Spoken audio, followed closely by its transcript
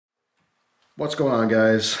What's going on,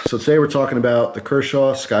 guys? So today we're talking about the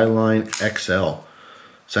Kershaw Skyline XL.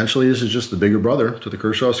 Essentially, this is just the bigger brother to the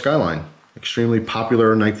Kershaw Skyline. Extremely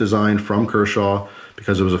popular knife design from Kershaw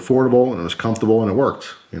because it was affordable and it was comfortable and it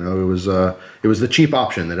worked. You know, it was the cheap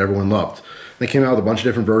option that everyone loved. They came out with a bunch of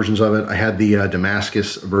different versions of it. I had the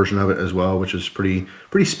Damascus version of it as well, which is pretty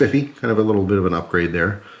spiffy, kind of a little bit of an upgrade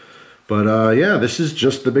there. But yeah, this is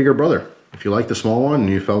just the bigger brother. If you like the small one and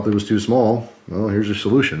you felt it was too small, well, here's your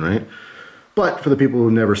solution, right? But for the people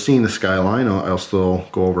who've never seen the Skyline, I'll still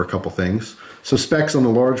go over a couple things. Some specs on the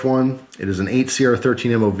large one. It is an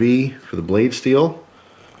 8CR13 MOV for the blade steel.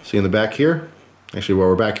 See in the back here? Actually, while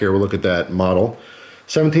we're back here, we'll look at that model.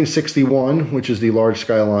 1761, which is the large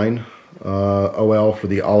Skyline. OL for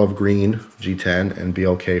the olive green G10 and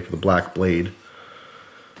BLK for the black blade.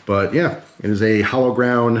 But yeah, it is a hollow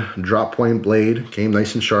ground drop point blade. Came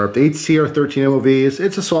nice and sharp. The 8CR13 MOV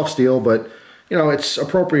it's a soft steel, but you know, it's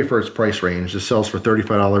appropriate for its price range. This sells for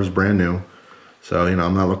 $35 brand new. So, you know,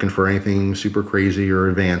 I'm not looking for anything super crazy or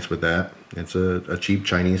advanced with that. It's a cheap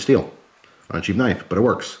Chinese steel on a cheap knife, but it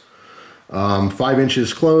works. 5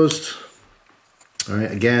 inches closed. All right,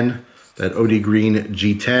 again, that OD green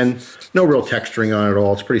G10. No real texturing on it at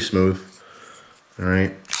all. It's pretty smooth. All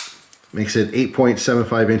right. Makes it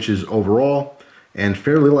 8.75 inches overall and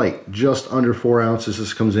fairly light, just under 4 ounces.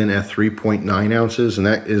 This comes in at 3.9 ounces, and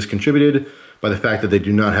that is contributed by the fact that they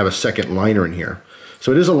do not have a second liner in here.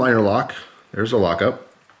 So it is a liner lock. There's a lockup.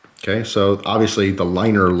 Okay, so obviously the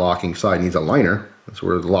liner locking side needs a liner. That's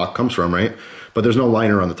where the lock comes from, right? But there's no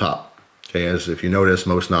liner on the top. Okay, as if you notice,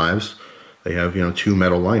 most knives, they have, you know, 2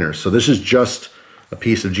 metal liners. So this is just a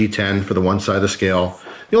piece of G10 for the one side of the scale.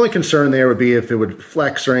 The only concern there would be if it would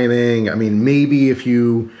flex or anything. I mean, maybe if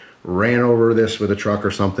you ran over this with a truck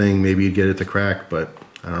or something, maybe you'd get it to crack, but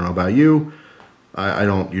I don't know about you. I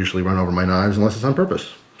don't usually run over my knives unless it's on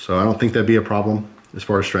purpose. So I don't think that'd be a problem as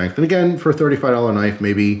far as strength. And again, for a $35 knife,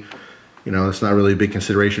 maybe, you know, it's not really a big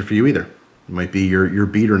consideration for you either. It might be your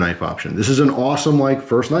beater knife option. This is an awesome, like,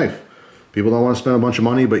 first knife. People don't want to spend a bunch of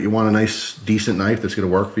money, but you want a nice, decent knife that's going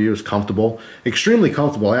to work for you. It's comfortable, extremely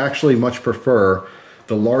comfortable. I actually much prefer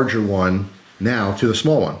the larger one now to the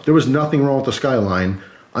small one. There was nothing wrong with the Skyline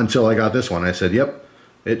until I got this one. I said, yep,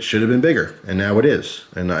 it should have been bigger, and now it is,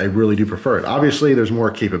 and I really do prefer it. Obviously, there's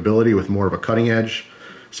more capability with more of a cutting edge.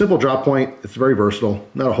 Simple drop point, it's very versatile.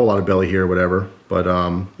 Not a whole lot of belly here, whatever, but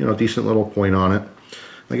you know, decent little point on it.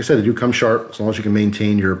 Like I said, they do come sharp, as long as you can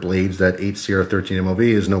maintain your blades. That 8CR13 MOV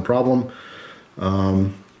is no problem.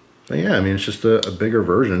 But yeah, I mean, it's just a bigger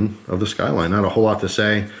version of the Skyline. Not a whole lot to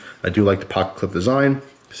say. I do like the pocket clip design.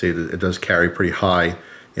 See that it does carry pretty high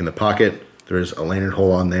in the pocket. There's a lanyard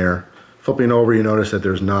hole on there. Flipping over, you notice that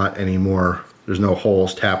there's not any more, there's no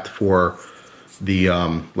holes tapped for the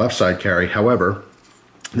left side carry. However,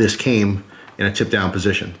 this came in a tip down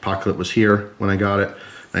position. Pocket clip was here when I got it, and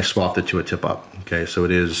I swapped it to a tip up. Okay, so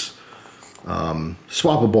it is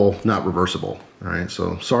swappable, not reversible. All right,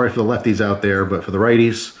 so sorry for the lefties out there, but for the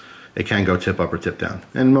righties, it can go tip up or tip down.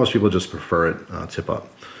 And most people just prefer it tip up.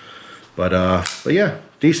 But yeah,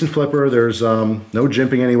 decent flipper. There's no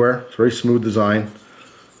jimping anywhere. It's a very smooth design.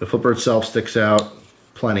 The flipper itself sticks out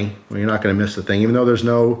plenty. Well, you're not going to miss the thing. Even though there's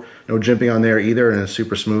no jimping on there either, and it's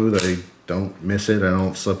super smooth, I don't miss it. I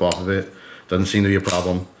don't slip off of it. Doesn't seem to be a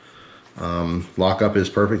problem. Lockup is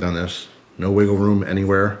perfect on this. No wiggle room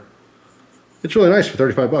anywhere. It's really nice for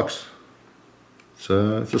 35 bucks. It's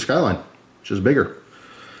a Skyline, which is bigger.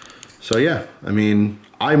 So yeah, I mean,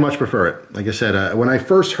 I much prefer it. Like I said, when I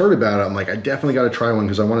first heard about it, I'm like, I definitely got to try one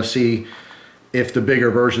because I want to see if the bigger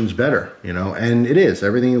version's better, you know, and it is.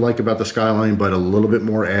 Everything you like about the Skyline, but a little bit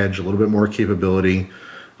more edge, a little bit more capability.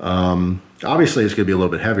 Obviously, it's going to be a little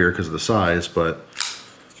bit heavier because of the size, but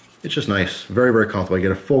it's just nice. Very, very comfortable. You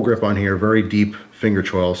get a full grip on here, very deep finger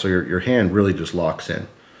choil, so your hand really just locks in.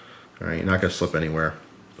 All right, you're not going to slip anywhere,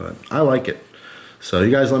 but I like it. So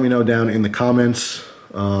you guys let me know down in the comments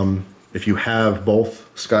if you have both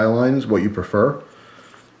Skylines, what you prefer,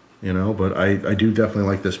 you know, but I do definitely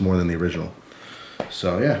like this more than the original.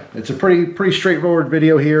 So yeah, it's a pretty straightforward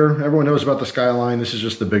video here. Everyone knows about the Skyline. This is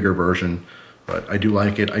just the bigger version, but I do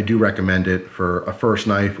like it. I do recommend it for a first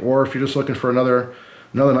knife, or if you're just looking for another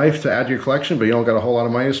knife to add to your collection, but you don't got a whole lot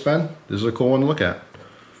of money to spend. This is a cool one to look at.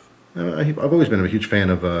 I've always been a huge fan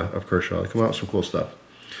of Kershaw. They come out with some cool stuff.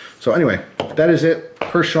 So anyway, that is it.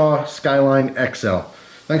 Kershaw Skyline XL.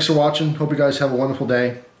 Thanks for watching. Hope you guys have a wonderful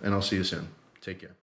day, and I'll see you soon. Take care.